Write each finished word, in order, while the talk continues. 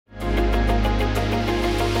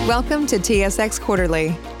Welcome to TSX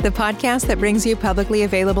Quarterly, the podcast that brings you publicly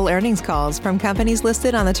available earnings calls from companies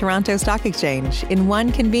listed on the Toronto Stock Exchange in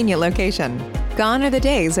one convenient location. Gone are the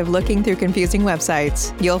days of looking through confusing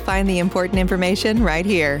websites. You'll find the important information right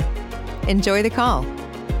here. Enjoy the call.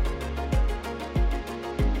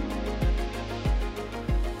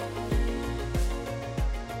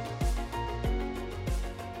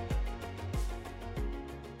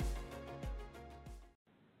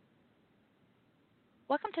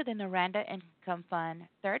 Welcome to the Noranda Income Fund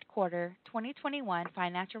Third Quarter 2021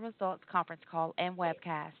 Financial Results Conference Call and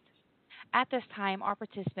Webcast. At this time, our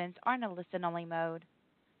participants are in a listen-only mode.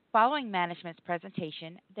 Following management's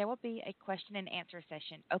presentation, there will be a question and answer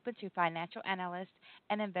session open to financial analysts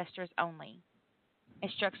and investors only.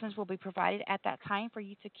 Instructions will be provided at that time for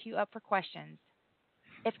you to queue up for questions.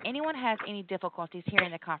 If anyone has any difficulties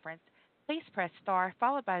hearing the conference, please press star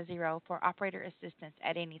followed by 0 for operator assistance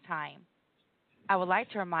at any time. I would like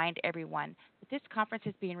to remind everyone that this conference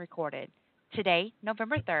is being recorded today,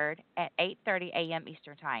 November 3rd at 8:30 a.m.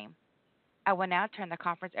 Eastern Time. I will now turn the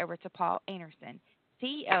conference over to Paul Anderson,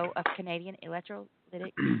 CEO of Canadian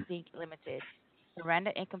Electrolytic Zinc Limited,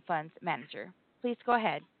 Noranda Income Fund's manager. Please go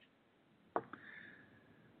ahead.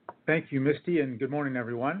 Thank you, Misty, and good morning,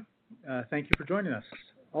 everyone. Thank you for joining us.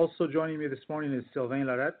 Also joining me this morning is Sylvain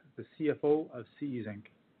Lorette, the CFO of CE Zinc.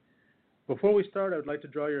 Before we start, I would like to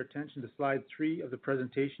draw your attention to slide 3 of the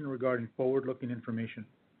presentation regarding forward-looking information.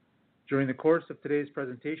 During the course of today's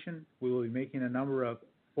presentation, we will be making a number of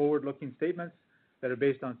forward-looking statements that are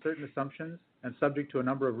based on certain assumptions and subject to a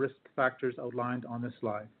number of risk factors outlined on this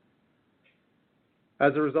slide.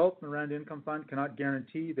 As a result, Noranda Income Fund cannot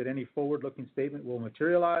guarantee that any forward-looking statement will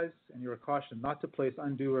materialize, and you are cautioned not to place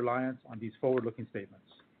undue reliance on these forward-looking statements.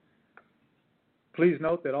 Please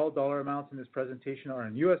note that all dollar amounts in this presentation are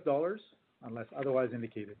in U.S. dollars, unless otherwise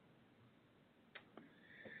indicated.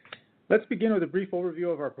 Let's begin with a brief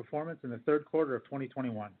overview of our performance in the third quarter of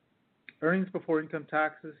 2021. Earnings before income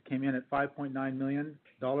taxes came in at $5.9 million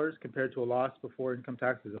compared to a loss before income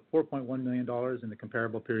taxes of $4.1 million in the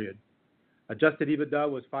comparable period. Adjusted EBITDA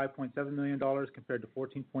was $5.7 million compared to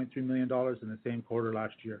 $14.3 million in the same quarter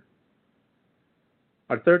last year.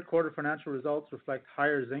 Our third quarter financial results reflect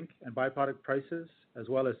higher zinc and byproduct prices, as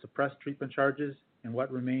well as suppressed treatment charges in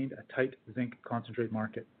what remained a tight zinc concentrate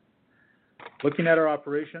market. Looking at our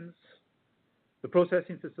operations, the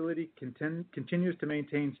processing facility continues to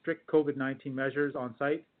maintain strict COVID-19 measures on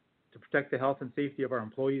site to protect the health and safety of our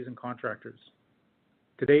employees and contractors.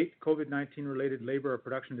 To date, COVID-19 related labor or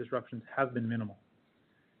production disruptions have been minimal.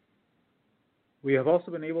 We have also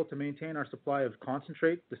been able to maintain our supply of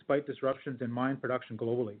concentrate despite disruptions in mine production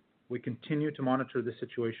globally. We continue to monitor this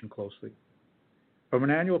situation closely. From an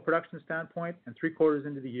annual production standpoint and 3 quarters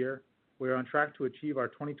into the year, we are on track to achieve our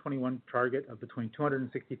 2021 target of between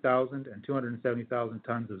 260,000 and 270,000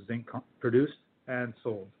 tons of zinc produced and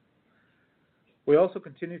sold. We also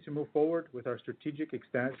continue to move forward with our strategic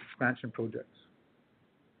expansion projects.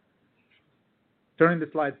 Turning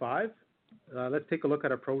to slide 5, let's take a look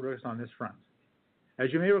at our progress on this front.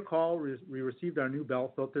 As you may recall, we received our new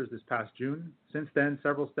belt filters this past June. Since then,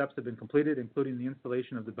 several steps have been completed, including the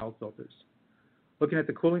installation of the belt filters. Looking at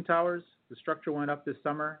the cooling towers, the structure went up this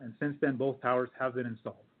summer, and since then both towers have been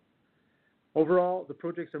installed. Overall, the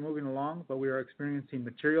projects are moving along, but we are experiencing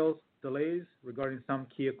materials delays regarding some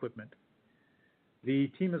key equipment. The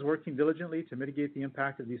team is working diligently to mitigate the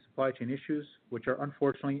impact of these supply chain issues, which are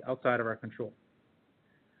unfortunately outside of our control.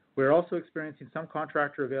 We are also experiencing some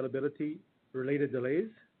contractor availability related delays,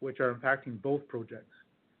 which are impacting both projects.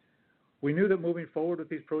 We knew that moving forward with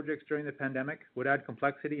these projects during the pandemic would add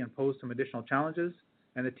complexity and pose some additional challenges,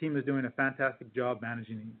 and the team is doing a fantastic job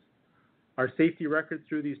managing these. Our safety record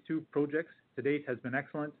through these 2 projects to date has been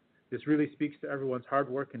excellent. This really speaks to everyone's hard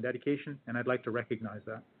work and dedication, and I'd like to recognize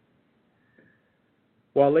that.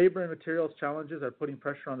 While labor and materials challenges are putting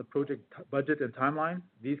pressure on the project budget and timeline,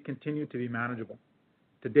 these continue to be manageable.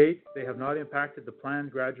 To date, they have not impacted the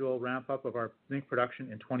planned gradual ramp-up of our zinc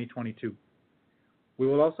production in 2022. We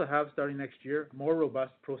will also have, starting next year, more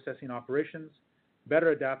robust processing operations, better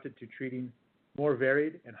adapted to treating more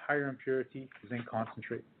varied and higher impurity zinc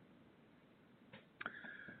concentrate.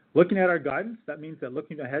 Looking at our guidance, that means that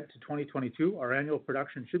looking ahead to 2022, our annual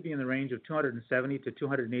production should be in the range of 270,000 to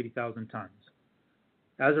 280,000 tons.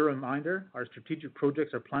 As a reminder, our strategic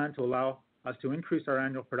projects are planned to allow us to increase our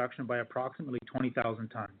annual production by approximately 20,000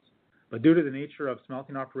 tons. But due to the nature of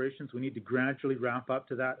smelting operations, we need to gradually ramp up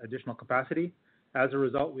to that additional capacity. As a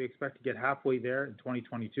result, we expect to get halfway there in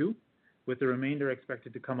 2022, with the remainder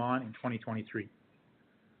expected to come on in 2023.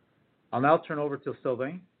 I'll now turn over to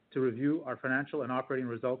Sylvain to review our financial and operating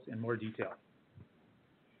results in more detail.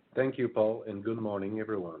 Thank you, Paul, and good morning,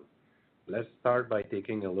 everyone. Let's start by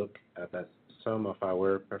taking a look at some of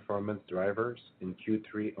our performance drivers in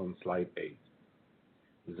Q3 on slide 8.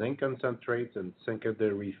 Zinc concentrates and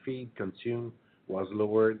secondary feed consumed was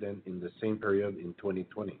lower than in the same period in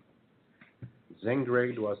 2020. Zinc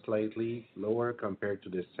grade was slightly lower compared to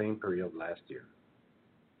the same period last year.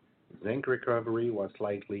 Zinc recovery was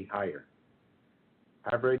slightly higher.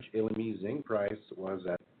 Average LME zinc price was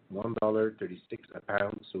at $1.36 a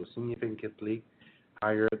pound, so significantly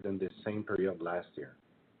higher than the same period last year.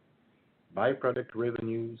 Byproduct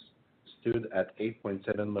revenues stood at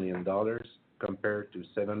 $8.7 million compared to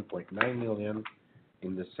 $7.9 million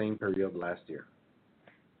in the same period last year.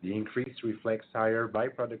 The increase reflects higher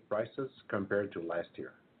byproduct prices compared to last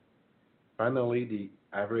year. Finally, the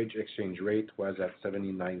average exchange rate was at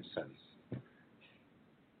 79 cents.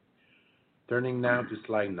 Turning now to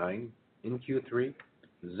slide 9, in Q3,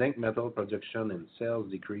 zinc metal production and sales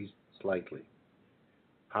decreased slightly.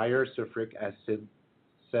 Higher sulfuric acid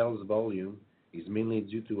sales volume is mainly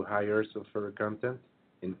due to higher sulfur content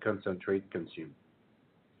in concentrate consumed.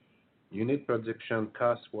 Unit production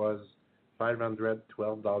cost was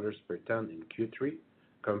 $512 per ton in Q3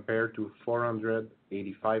 compared to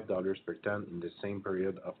 $485 per ton in the same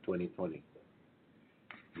period of 2020.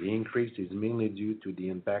 The increase is mainly due to the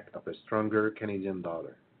impact of a stronger Canadian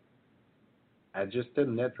dollar. Adjusted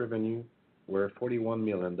net revenue were $41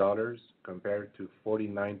 million compared to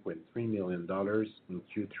 $49.3 million in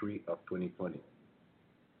Q3 of 2020.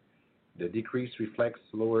 The decrease reflects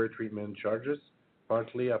lower treatment charges,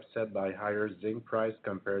 partly offset by higher zinc price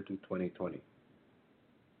compared to 2020.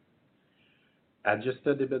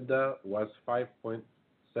 Adjusted EBITDA was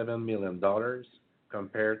 $5.7 million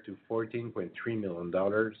compared to $14.3 million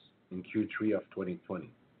in Q3 of 2020.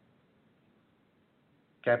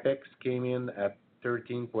 CapEx came in at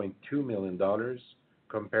 $13.2 million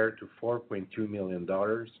compared to $4.2 million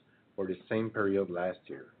for the same period last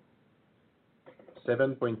year.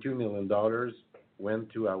 $7.2 million went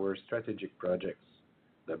to our strategic projects.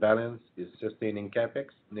 The balance is sustaining CapEx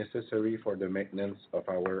necessary for the maintenance of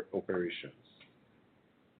our operations.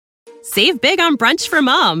 Save big on brunch for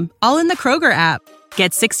mom, all in the Kroger app.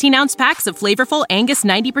 Get 16-ounce packs of flavorful Angus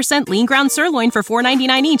 90% lean ground sirloin for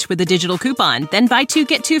 $4.99 each with a digital coupon. Then buy 2,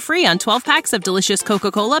 get 2 free on 12 packs of delicious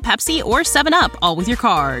Coca-Cola, Pepsi, or 7-Up, all with your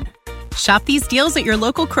card. Shop these deals at your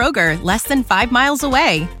local Kroger, less than 5 miles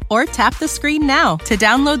away. Or tap the screen now to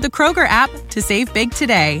download the Kroger app to save big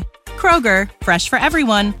today. Kroger, fresh for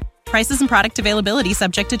everyone. Prices and product availability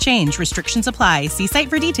subject to change. Restrictions apply. See site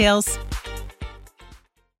for details.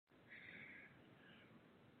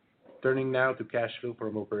 Turning now to cash flow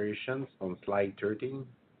from operations on slide 13.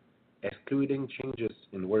 Excluding changes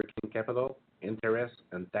in working capital, interest,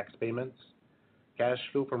 and tax payments, cash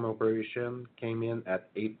flow from operation came in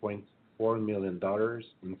at $8.4 million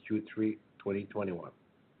in Q3 2021.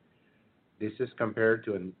 This is compared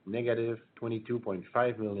to a negative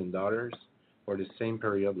 $22.5 million for the same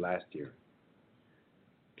period last year.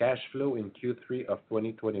 Cash flow in Q3 of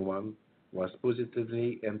 2021 was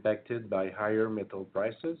positively impacted by higher metal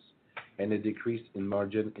prices and a decrease in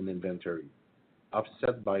margin in inventory,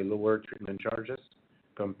 offset by lower treatment charges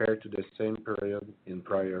compared to the same period in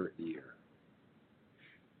prior year.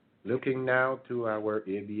 Looking now to our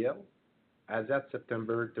ABL, as at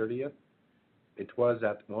September 30th, it was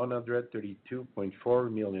at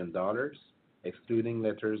 $132.4 million, excluding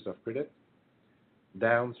letters of credit,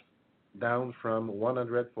 down from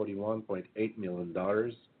 $141.8 million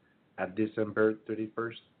at December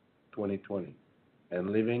 31st, 2020, and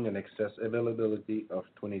leaving an excess availability of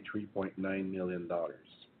 $23.9 million.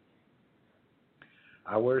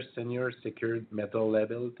 Our senior secured metal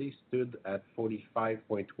liability stood at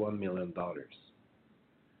 $45.1 million.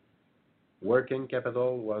 Working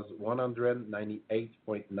capital was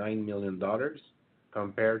 $198.9 million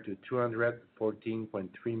compared to $214.3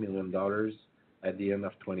 million at the end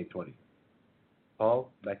of 2020. Paul,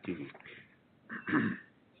 back to you.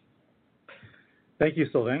 Thank you,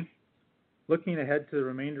 Sylvain. Looking ahead to the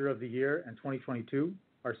remainder of the year and 2022,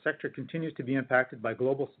 our sector continues to be impacted by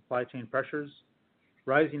global supply chain pressures,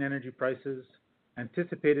 rising energy prices,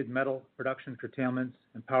 anticipated metal production curtailments,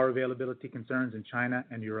 and power availability concerns in China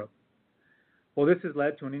and Europe. While this has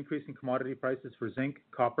led to an increase in commodity prices for zinc,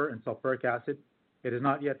 copper, and sulfuric acid, it has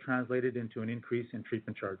not yet translated into an increase in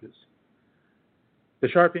treatment charges. The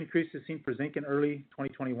sharp increases seen for zinc in early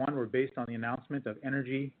 2021 were based on the announcement of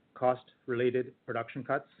energy cost-related production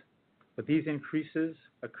cuts, but these increases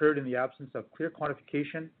occurred in the absence of clear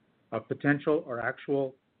quantification of potential or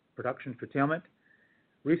actual production curtailment.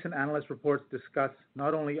 Recent analyst reports discuss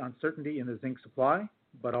not only uncertainty in the zinc supply,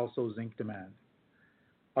 but also zinc demand.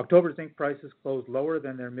 October zinc prices closed lower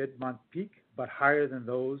than their mid-month peak, but higher than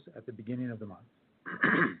those at the beginning of the month.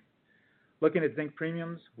 Looking at zinc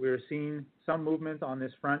premiums, we are seeing some movement on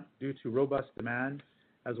this front due to robust demand,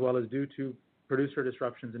 as well as due to producer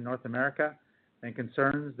disruptions in North America and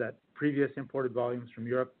concerns that previous imported volumes from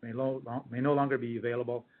Europe may no longer be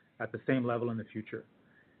available at the same level in the future.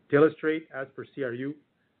 To illustrate, as per CRU,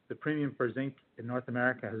 the premium for zinc in North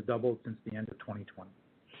America has doubled since the end of 2020.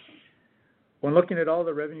 When looking at all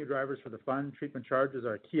the revenue drivers for the fund, treatment charges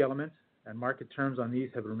are a key element, and market terms on these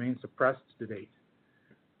have remained suppressed to date.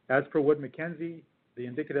 As per Wood Mackenzie, the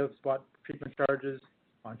indicative spot treatment charges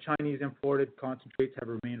on Chinese imported concentrates have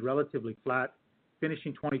remained relatively flat,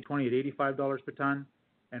 finishing 2020 at $85 per ton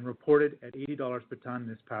and reported at $80 per ton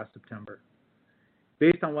this past September.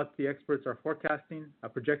 Based on what the experts are forecasting, a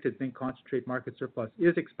projected zinc concentrate market surplus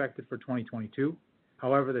is expected for 2022.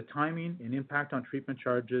 However, the timing and impact on treatment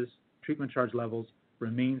charge levels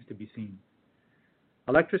remains to be seen.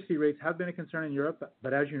 Electricity rates have been a concern in Europe,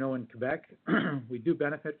 but as you know, in Quebec, we do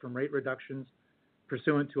benefit from rate reductions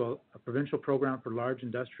pursuant to a provincial program for large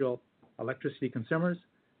industrial electricity consumers.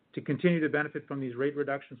 To continue to benefit from these rate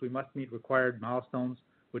reductions, we must meet required milestones,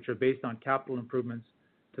 which are based on capital improvements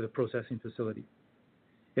to the processing facility.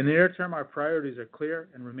 In the near term, our priorities are clear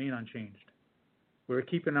and remain unchanged. We're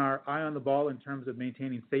keeping our eye on the ball in terms of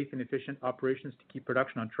maintaining safe and efficient operations to keep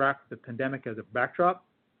production on track with the pandemic as a backdrop.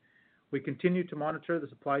 We continue to monitor the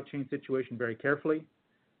supply chain situation very carefully,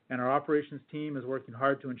 and our operations team is working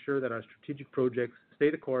hard to ensure that our strategic projects stay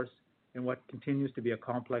the course in what continues to be a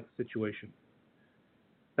complex situation.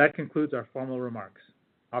 That concludes our formal remarks.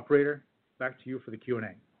 Operator, back to you for the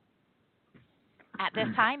Q&A. At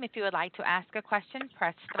this time, if you would like to ask a question,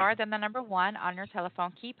 press star then the number 1 on your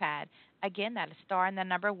telephone keypad. Again, that is star and the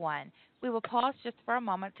number 1. We will pause just for a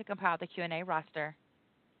moment to compile the Q&A roster.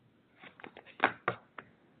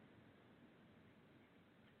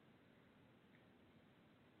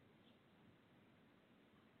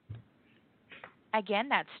 Again,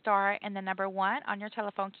 that's star and the number 1 on your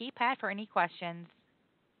telephone keypad for any questions.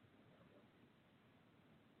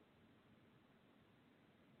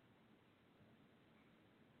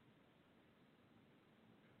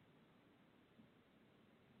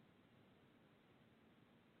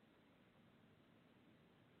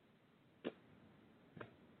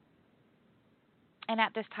 And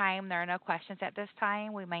at this time, there are no questions at this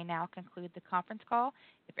time. We may now conclude the conference call.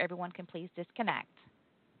 If everyone can please disconnect.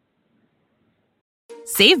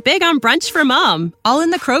 Save big on brunch for mom, all in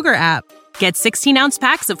the Kroger app. Get 16-ounce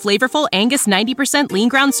packs of flavorful Angus 90% lean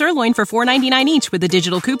ground sirloin for $4.99 each with a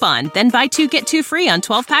digital coupon. Then buy 2, get 2 free on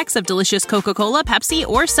 12 packs of delicious Coca-Cola, Pepsi,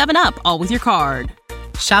 or 7-Up, all with your card.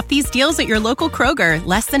 Shop these deals at your local Kroger,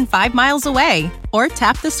 less than 5 miles away. Or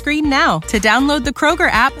tap the screen now to download the Kroger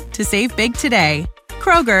app to save big today.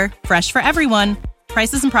 Kroger, fresh for everyone.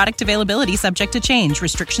 Prices and product availability subject to change.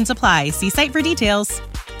 Restrictions apply. See site for details.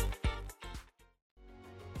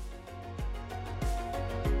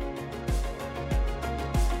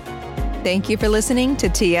 Thank you for listening to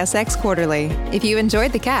TSX Quarterly. If you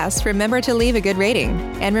enjoyed the cast, remember to leave a good rating.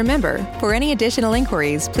 And remember, for any additional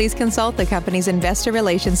inquiries, please consult the company's investor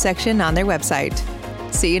relations section on their website.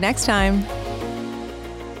 See you next time.